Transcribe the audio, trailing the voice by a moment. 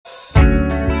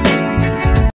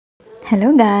Hello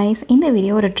guys, இந்த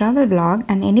video ஒரு travel vlog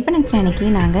and independence அன்னைக்கு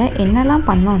நாங்க என்னலாம்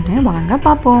பண்ணோம்னு வாங்க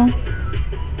பாப்போம்.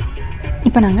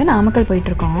 இப்போ நாங்க நாமக்கல் போயிட்டு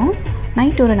இருக்கோம்.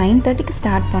 நைட் ஒரு 9:30க்கு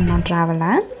ஸ்டார்ட் பண்ணோம் travel.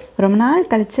 ரொம்ப நாள்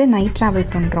கழிச்சு நைட் travel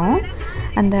பண்றோம்.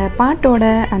 அந்த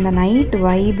பாட்டோட அந்த நைட்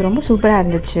வைப் ரொம்ப சூப்பரா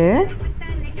இருந்துச்சு.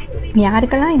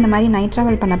 யாருக்கெல்லாம் இந்த மாதிரி நைட்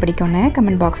travel பண்ண பிடிக்கும்னு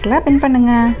கமெண்ட் பாக்ஸ்ல பின்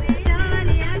பண்ணுங்க.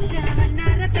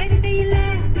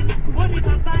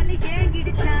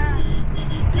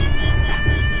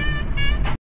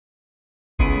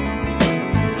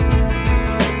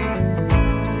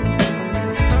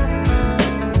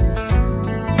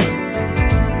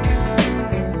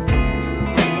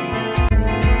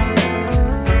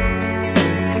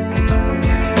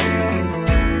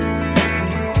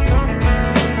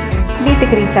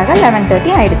 வீட்டுக்கு ரீச் ஆக 11:30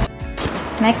 ஆயிடுச்சு.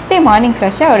 நெக்ஸ்ட் டே மார்னிங்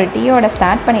ஃப்ரெஷ்ஷாக ஒரு டீயோட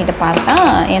ஸ்டார்ட் பண்ணிட்டு பார்த்தா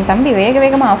என் தம்பி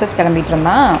வேகமாக ஆஃபீஸ் கிளம்பிட்டு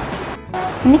இருந்தான்.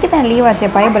 இன்றைக்கி தான் லீவ் ஆச்சே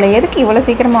பைபிள் எதுக்கு இவ்வளோ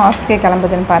சீக்கிரமாக ஆஃபீஸ்க்கு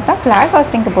கிளம்புதுன்னு பார்த்தா ஃப்ளாக்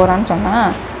ஹாஸ்டிங்க்கு போகிறான்னு சொன்னான்.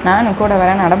 நானும் கூட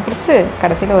வர நடம் பிடிச்சி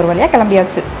கடைசியில் ஒரு வழியாக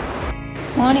கிளம்பியாச்சு.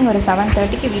 மார்னிங் ஒரு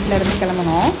 7:30க்கு வீட்டில் இருந்து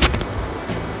கிளம்பணும்.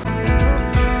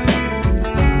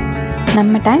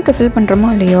 நம்ம டேங்க்கை ஃபில் பண்ணுறோமோ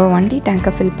இல்லையோ வண்டி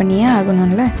டேங்க்கை ஃபில் பண்ணியே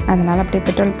ஆகணும்ல, அதனால் அப்படியே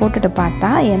பெட்ரோல் போட்டுட்டு பார்த்தா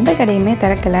எந்த கடையுமே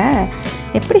திறக்கலை.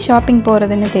 எப்படி ஷாப்பிங்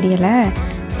போகிறதுன்னு தெரியலை.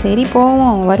 சரி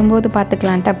போவோம், வரும்போது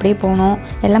பார்த்துக்கலான்ட்டு அப்படியே போனோம்.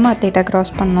 எல்லம்மா தேட்டர்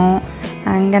க்ராஸ் பண்ணோம்.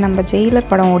 அங்கே நம்ம ஜெயிலர்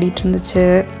படம் ஓடிட்டு இருந்துச்சு.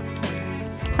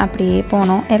 அப்படியே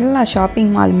போனோம். எல்லா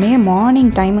ஷாப்பிங் மாலுமே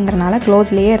மார்னிங் டைமுங்கிறனால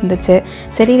க்ளோஸ்லேயே இருந்துச்சு.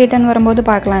 சரி ரிட்டர்ன் வரும்போது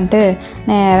பார்க்கலான்ட்டு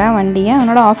நேராக வண்டியை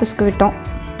அவனோட ஆஃபீஸ்க்கு விட்டோம்.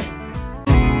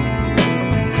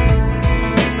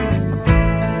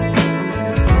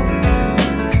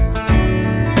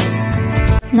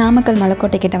 நாமக்கல்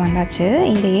மலைக்கோட்டை கிட்ட வந்தாச்சு.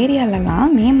 இந்த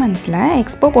ஏரியாலலாம் மே மந்தில்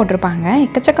எக்ஸ்போ போட்டிருப்பாங்க.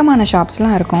 எக்கச்சக்கமான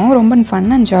ஷாப்ஸ்லாம் இருக்கும். ரொம்ப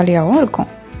ஃபன் அண்ட் ஜாலியாகவும் இருக்கும்.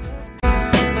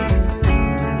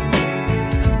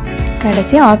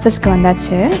 கடைசி ஆஃபீஸ்க்கு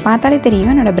வந்தாச்சு. பார்த்தாலே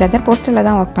தெரியும் என்னோடய பிரதர் போஸ்டரில்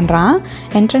தான் ஒர்க் பண்ணுறான்.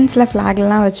 என்ட்ரன்ஸில்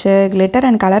ஃப்ளாக்லாம் வச்சு கிளிட்டர்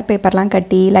அண்ட் கலர் பேப்பர்லாம்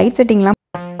கட்டி லைட் செட்டிங்லாம்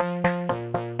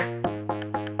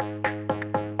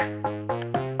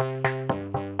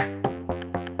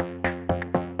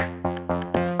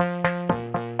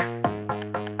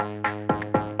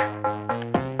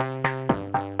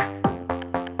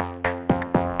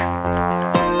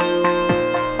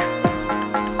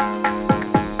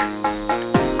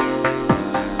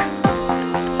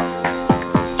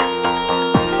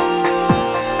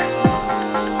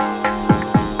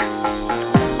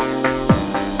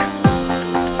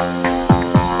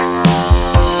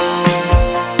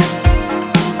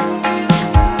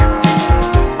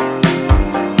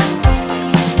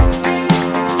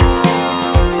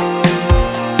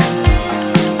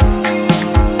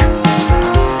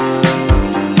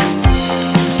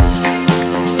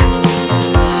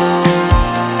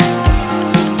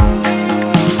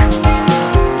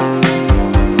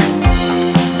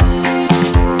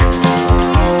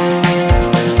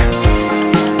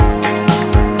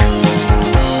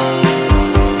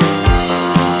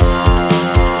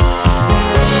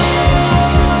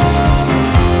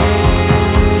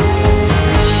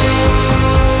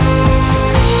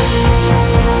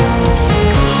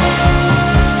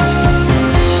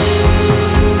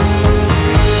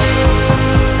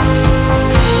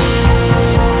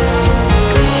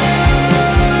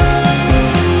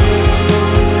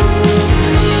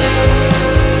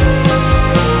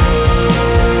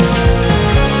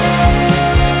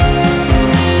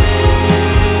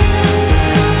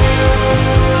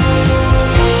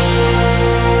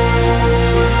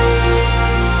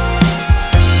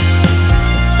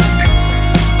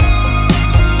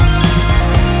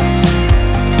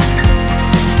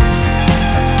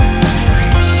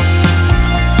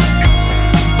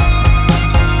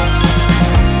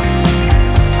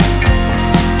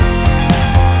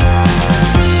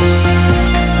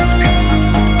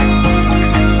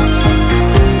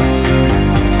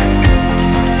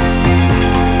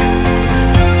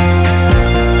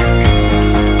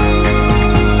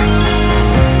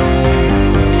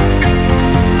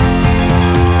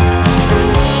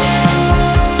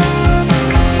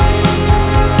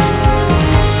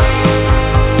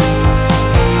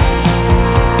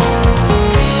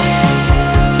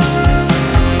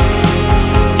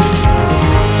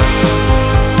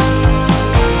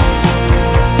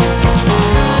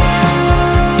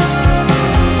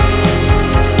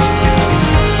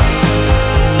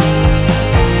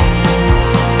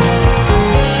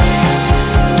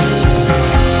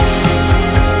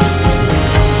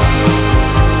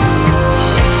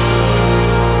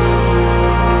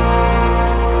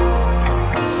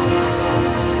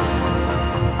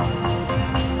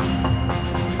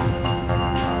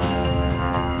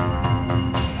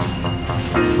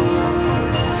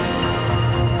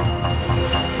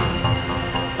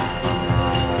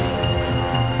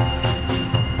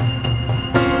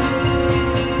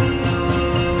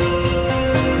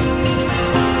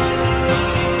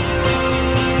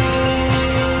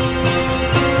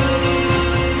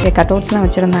கட் அவுட்ஸ்லாம்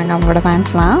வச்சுருந்தாங்க அவங்களோட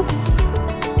ஃபேன்ஸ்லாம்.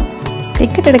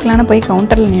 டிக்கெட் எடுக்கலான்னு போய்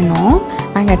கவுண்டரில் நின்னோம்.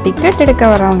 அங்கே டிக்கெட் எடுக்க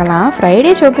வரவங்கலாம்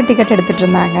ஃப்ரைடே ஷோக்கு டிக்கெட் எடுத்துகிட்டு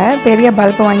இருந்தாங்க. பெரிய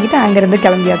பல்பை வாங்கிட்டு அங்கேருந்து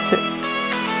கிளம்பியாச்சு.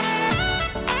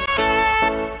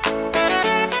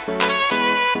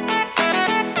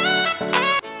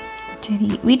 சரி,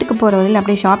 வீட்டுக்கு போகிற வழியில்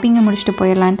அப்படியே ஷாப்பிங்கை முடிச்சுட்டு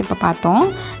போயிடலான்ட்டு இப்போ பார்த்தோம்.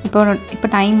 இப்போ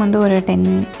டைம் வந்து ஒரு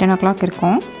 10 o'clock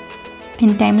இருக்கும்.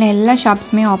 இந்த டைமில் எல்லா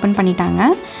ஷாப்ஸுமே ஓப்பன் பண்ணிட்டாங்க.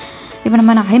 இப்போ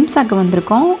நம்ம அஹிம்சாக்கு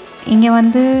வந்திருக்கோம். இங்கே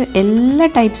வந்து எல்லா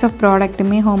டைப்ஸ் ஆஃப்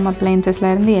ப்ராடக்ட்டுமே, ஹோம்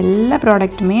அப்ளையன்சஸ்லேருந்து எல்லா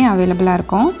ப்ராடக்ட்டுமே அவைலபிளாக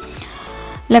இருக்கும்.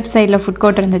 லெஃப்ட் சைடில் ஃபுட்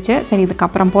கோர்ட் இருந்துச்சு. சரி,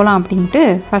 இதுக்கப்புறம் போகலாம் அப்படின்ட்டு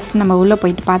ஃபஸ்ட் நம்ம உள்ளே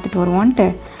போயிட்டு பார்த்துட்டு வருவோன்ட்டு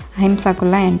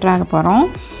அஹிம்சாக்குள்ளே என்ட்ராக போகிறோம்.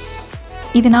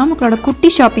 இது நாமக்கலோட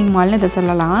குட்டி ஷாப்பிங் மால்னு இதை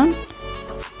சொல்லலாம்.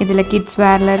 இதில் கிட்ஸ்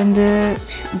வேர்லேருந்து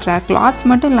கிளாத்ஸ்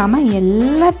மட்டும் இல்லாமல்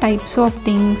எல்லா types of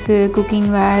things,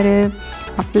 cooking வேரு,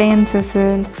 appliances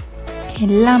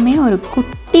எல்லாமே ஒரு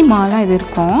குட்டி மாலாக இது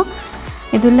இருக்கும்.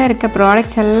 இதில் இருக்க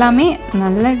ப்ராடக்ட்ஸ் எல்லாமே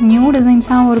நல்ல நியூ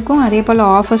டிசைன்ஸாகவும் இருக்கும். அதே போல்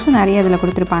ஆஃபர்ஸும் நிறைய இதில்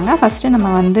கொடுத்துருப்பாங்க. ஃபஸ்ட்டு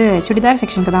நம்ம வந்து சுடிதார்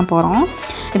செக்ஷனுக்கு தான் போகிறோம்.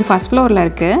 இது ஃபஸ்ட் ஃப்ளோரில்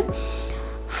இருக்குது.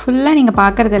 ஃபுல்லாக நீங்கள்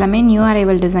பார்க்குறது எல்லாமே நியூ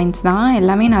அரைவல் டிசைன்ஸ் தான்.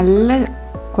 எல்லாமே நல்ல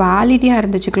குவாலிட்டியாக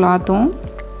இருந்துச்சு கிளாத்தும்.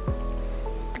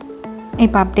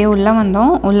 இப்போ அப்படியே உள்ளே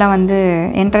வந்தோம். உள்ளே வந்து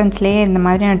என்ட்ரன்ஸ்லேயே இந்த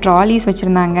மாதிரியான ட்ராலிஸ்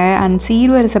வச்சுருந்தாங்க. அண்ட்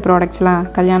சீர்வரிசை ப்ராடக்ட்ஸ்லாம்,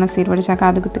 கல்யாண சீர்வரிசை,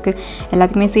 காதுகுத்துக்கு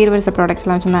எல்லாத்துக்குமே சீர்வரிசை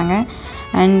ப்ராடக்ட்ஸ்லாம் வச்சுருந்தாங்க.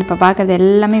 அண்ட் இப்போ பார்க்குறது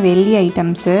எல்லாமே வெள்ளி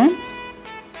ஐட்டம்ஸு.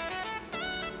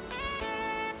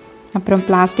 அப்புறம்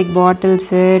plastic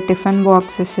bottles, tiffin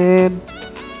boxes,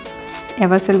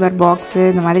 ever silver box,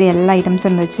 இந்த மாதிரி எல்லா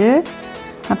ஐட்டம்ஸும் இருந்துச்சு.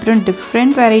 அப்புறம்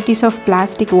different varieties of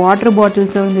plastic water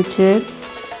பாட்டில்ஸும் இருந்துச்சு.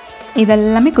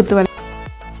 இதெல்லாமே குத்துவலை.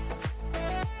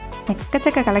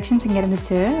 எக்கச்சக்க கலெக்ஷன்ஸ் இங்கே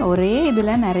இருந்துச்சு. ஒரே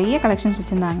இதில் நிறைய கலெக்ஷன்ஸ்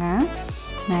வச்சுருந்தாங்க.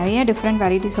 நிறைய டிஃப்ரெண்ட்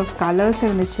வெரைட்டிஸ் ஆஃப் கலர்ஸ்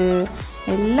இருந்துச்சு.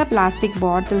 எல்லா பிளாஸ்டிக்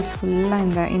பாட்டில்ஸ்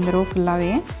ஃபுல்லாக இந்த ரோ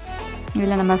ஃபுல்லாகவே.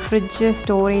 இதில் நம்ம ஃப்ரிட்ஜு,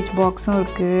 ஸ்டோரேஜ் பாக்ஸும்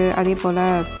இருக்குது. அதே போல்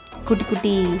குட்டி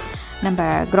குட்டி நம்ம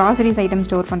க்ராசரிஸ் ஐட்டம்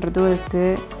ஸ்டோர் பண்ணுறதும்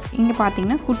இருக்குது. இங்கே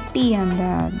பார்த்திங்கன்னா குட்டி அந்த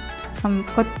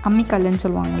அம்மிக்கல்லுன்னு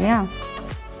சொல்லுவாங்க இல்லையா,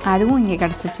 அதுவும் இங்கே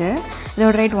கிடச்சிச்சு.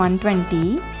 இதோட ரேட் 120.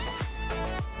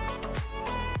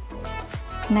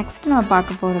 நெக்ஸ்ட்டு நம்ம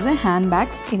பார்க்க போகிறது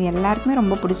ஹேண்ட்பேக்ஸ். இது எல்லாருக்குமே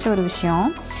ரொம்ப பிடிச்ச ஒரு விஷயம்.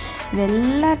 இது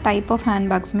எல்லா டைப் ஆஃப்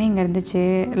ஹேண்ட்பேக்ஸுமே இங்கே இருந்துச்சு.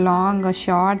 Long,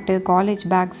 short, college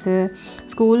bags,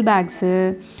 school bags,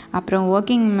 அப்புறம்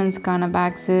ஒர்க்கிங் உமன்ஸ்க்கான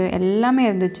பேக்ஸு எல்லாமே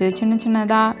இருந்துச்சு. சின்ன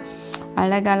சின்னதாக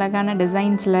அழகழகான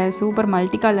டிசைன்ஸில், சூப்பர்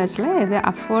மல்டி கலர்ஸில், இது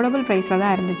அஃபோர்டபுள் ப்ரைஸில்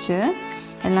தான் இருந்துச்சு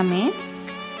எல்லாமே.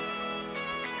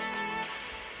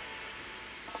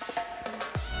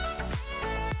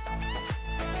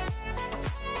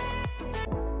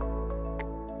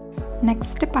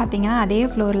 நெக்ஸ்ட்டு பார்த்திங்கன்னா அதே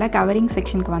ஃப்ளோரில் கவரிங்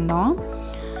செக்ஷனுக்கு வந்தோம்.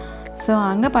 ஸோ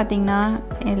அங்கே பார்த்திங்கன்னா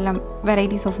எல்லாம்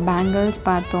வெரைட்டிஸ் ஆஃப் பேங்கிள்ஸ்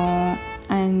பார்த்தோம்.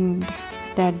 அண்ட்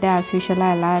ஸ்டட் ஆஸ்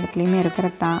யூஷுவலாக எல்லா இடத்துலையுமே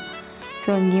இருக்கிறது தான். ஸோ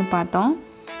இங்கேயும் பார்த்தோம்.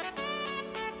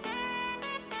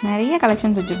 நிறைய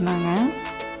கலெக்ஷன்ஸ் வச்சுருந்தாங்க.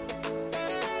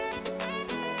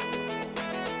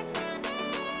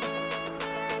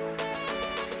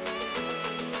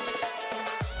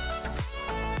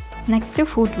 நெக்ஸ்ட்டு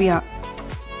ஃபுட்வியர்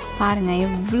பாருங்கள்,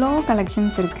 எவ்வளோ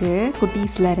கலெக்ஷன்ஸ் இருக்குது.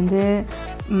 குட்டீஸ்லேருந்து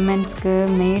மென்ஸ்க்கு,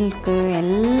 மேலுக்கு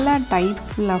எல்லா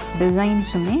டைப்பில் ஆஃப்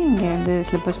டிசைன்ஸுமே இங்கே வந்து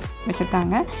ஸ்லிப்பர்ஸ்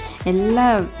வச்சுருக்காங்க. எல்லா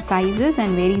சைஸஸ்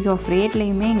அண்ட் வேரிஸ் ஆஃப்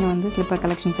ரேட்லேயுமே இங்கே வந்து ஸ்லிப்பர்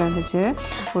கலெக்ஷன்ஸ் இருந்துச்சு.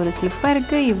 ஒரு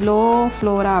ஸ்லிப்பருக்கு இவ்வளோ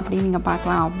ஃப்ளோரா அப்படின்னு நீங்கள்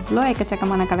பார்க்கலாம். அவ்வளோ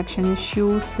எக்கச்சக்கமான கலெக்ஷன்.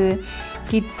 ஷூஸு,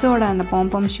 கிட்ஸோட அந்த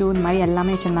பாம்பம் ஷூ, இந்த மாதிரி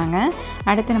எல்லாமே வச்சுருந்தாங்க.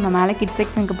 அடுத்து நம்ம மேலே கிட்ஸ்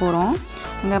செக்ஷனுக்கு போகிறோம்.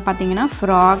 இங்கே பார்த்தீங்கன்னா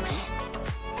ஃப்ராக்ஸ்,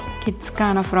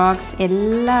 கிட்ஸ்க்கான ஃப்ராக்ஸ்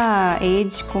எல்லா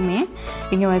ஏஜ்க்குமே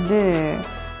இங்கே வந்து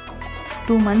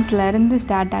 2 monthsலேருந்து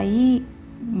ஸ்டார்ட் ஆகி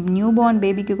நியூ பார்ன்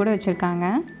பேபிக்கு கூட வச்சுருக்காங்க.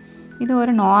 இது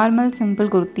ஒரு நார்மல்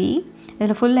சிம்பிள் குர்த்தி.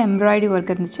 இதில் ஃபுல் எம்ப்ராய்டரி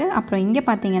ஒர்க் இருந்துச்சு. அப்புறம் இங்கே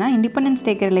பார்த்தீங்கன்னா இண்டிபெண்டன்ஸ்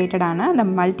டேக்கு ரிலேட்டடான அந்த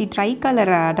மல்டி ட்ரை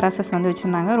கலர் ட்ரெஸ்ஸஸ் வந்து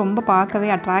வச்சுருந்தாங்க. ரொம்ப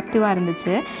பார்க்கவே அட்ராக்டிவாக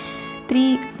இருந்துச்சு.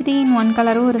 3 in 1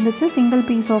 கலரும் இருந்துச்சு. சிங்கிள்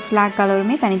பீஸ் ஆஃப் ஃப்ளாக்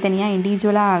கலருமே தனித்தனியாக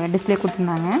இண்டிவிஜுவலாக டிஸ்பிளே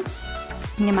கொடுத்துருந்தாங்க.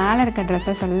 இங்கே மேலே இருக்க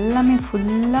ட்ரெஸ்ஸஸ் எல்லாமே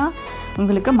ஃபுல்லாக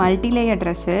உங்களுக்கு மல்டி லேயர்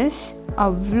ட்ரெஸ்ஸஸ்.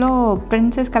 அவ்வளோ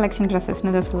பிரின்சஸ் கலெக்ஷன்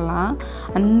ட்ரெஸ்ஸஸ்னு இதை சொல்லலாம்.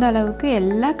 அந்த அளவுக்கு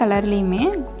எல்லா கலர்லேயுமே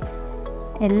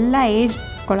எல்லா ஏஜ்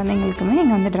குழந்தைங்களுக்குமே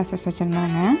இங்கே வந்து ட்ரெஸ்ஸஸ்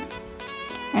வச்சுருந்தாங்க.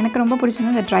 எனக்கு ரொம்ப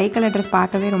பிடிச்சிருந்தது இந்த ட்ரை கலர் ட்ரெஸ்.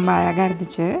 பார்க்கவே ரொம்ப அழகாக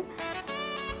இருந்துச்சு.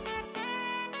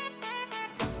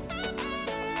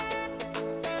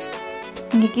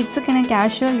 இங்கே கிட்ஸுக்குன்னு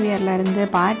கேஷுவல் வியர்லேருந்து,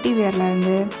 பார்ட்டி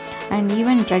வியர்லேருந்து, அண்ட்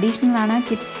ஈவன் ட்ரெடிஷ்னலான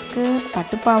கிட்ஸ்க்கு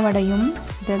பட்டுப்பாவடையும்,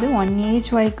 அதாவது 1 age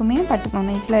வரைக்குமே 1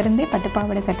 ageலேருந்தே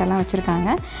பட்டுப்பாவடை செட்டெல்லாம் வச்சுருக்காங்க.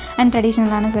 அண்ட்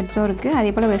ட்ரெடிஷ்னலான செட்ஸும் இருக்குது.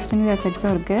 அதே போல் வெஸ்டர்ன் வியர்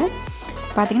செட்ஸும் இருக்குது.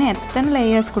 பார்த்திங்கன்னா எத்தனை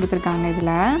லேயர்ஸ் கொடுத்துருக்காங்க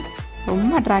இதில்.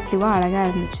 ரொம்ப அட்ராக்டிவாக அழகாக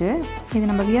இருந்துச்சு. இது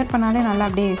நம்ம வியர் பண்ணாலே நல்லா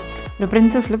அப்படியே ஒரு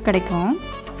பிரின்சஸ் லுக் கிடைக்கும்.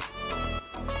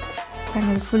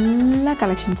 இது ஃபுல்லாக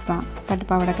கலெக்ஷன்ஸ் தான், பட்டு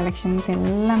பாவாடை கலெக்ஷன்ஸ்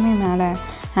எல்லாமே மேலே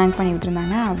ஹேங் பண்ணி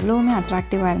விட்டுருந்தாங்க. அவ்வளோவுமே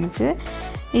அட்ராக்டிவாக இருந்துச்சு.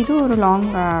 இது ஒரு லாங்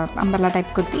அம்பர்லா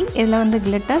டைப் குர்த்தி. இதில் வந்து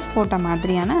கிளிட்டர்ஸ் போட்ட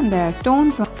மாதிரியான அந்த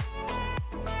ஸ்டோன்ஸ்.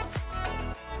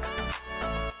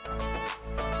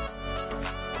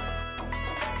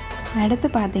 அடுத்து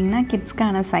பார்த்திங்கன்னா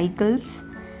கிட்ஸ்க்கான சைக்கிள்ஸ்.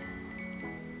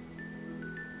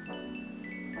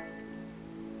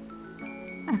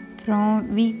 அப்புறம்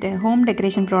ஹோம்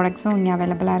டெக்கரேஷன் ப்ராடக்ட்ஸும் இங்கே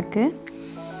அவைலபிளாக இருக்குது.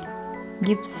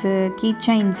 Gifts, key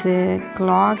chains,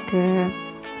 clock.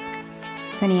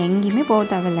 So நீ எங்கேயுமே போக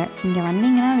தேவையில்லை. இங்கே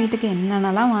வந்தீங்கன்னா வீட்டுக்கு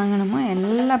என்னென்னலாம் வாங்கணுமோ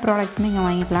எல்லா ப்ராடக்ட்ஸுமே இங்கே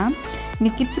வாங்கிக்கலாம்.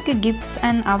 இங்கே கிட்ஸுக்கு கிஃப்ட்ஸ்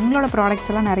அண்ட் அவங்களோட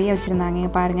ப்ராடக்ட்ஸ் எல்லாம் நிறைய வச்சுருந்தாங்க.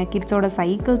 இங்கே பாருங்கள், கிட்ஸோட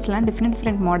சைக்கிள்ஸ்லாம்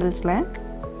டிஃப்ரெண்ட் மாடல்ஸில்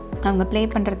அவங்க ப்ளே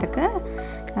பண்ணுறதுக்கு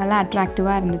நல்லா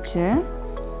அட்ராக்டிவாக இருந்துச்சு.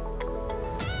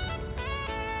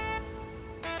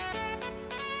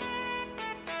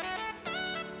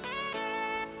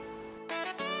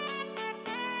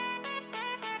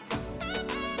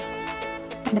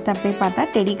 அடுத்து அப்படியே பார்த்தா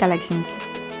டெடி கலெக்ஷன்ஸ்.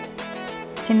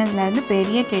 சின்னதுலேருந்து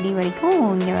பெரிய டெடி வரைக்கும்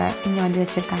இங்கே வந்து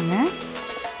வச்சுருக்காங்க.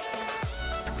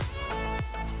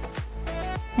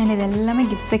 அண்ட் இது எல்லாமே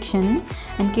gift section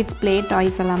and kids play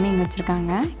toys எல்லாமே இங்கே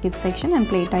வச்சுருக்காங்க. Gift section and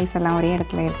play toys எல்லாம் ஒரே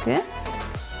இடத்துல இருக்குது.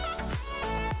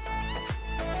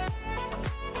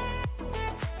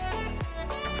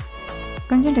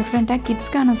 கொஞ்சம் டிஃப்ரெண்ட்டாக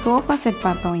கிட்ஸ்க்கான சோஃபா செட்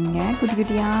பார்த்தோம். இங்கே குட்டி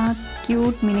குட்டியாக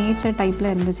க்யூட் மினியேச்சர்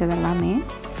டைப்பில் இருந்துச்சு. அது எல்லாமே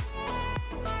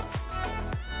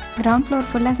கிரவுண்ட் ஃப்ளோர்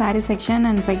ஃபுல்லாக sari section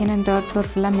and second and third floor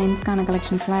ஃபுல்லாக மென்ஸ்க்கான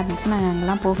கலெக்ஷன்ஸ்லாம் இருந்துச்சு. நாங்கள்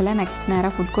அங்கெல்லாம் போகலை. நெக்ஸ்ட்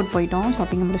நேராக ஃபுட் கோர்ட் போயிட்டோம்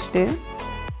ஷாப்பிங் முடிச்சுட்டு.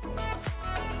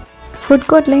 ஃபுட்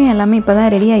கோர்ட்லேயும் எல்லாமே இப்போ தான்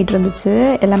ரெடி ஆகிட்டு இருந்துச்சு.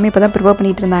 எல்லாமே இப்போ தான் ப்ரிப்பேர்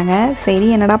பண்ணிகிட்டு இருந்தாங்க. சரி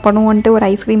என்னடா பண்ணுவோன்ட்டு ஒரு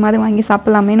ஐஸ்கிரீமாவது வாங்கி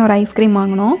சாப்பிட்லாமேன்னு ஒரு ஐஸ்கிரீம்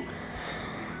வாங்கினோம்.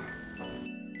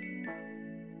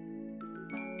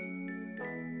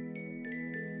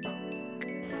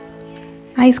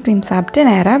 ஐஸ்கிரீம் சாப்பிட்டு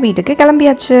நேராக வீட்டுக்கு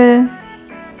கிளம்பியாச்சு.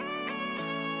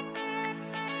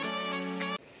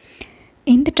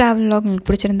 இந்த ட்ராவல் vlog உங்களுக்கு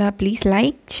பிடிச்சிருந்தா please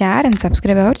like, share and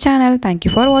subscribe our channel.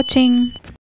 Thank you for வாட்சிங்.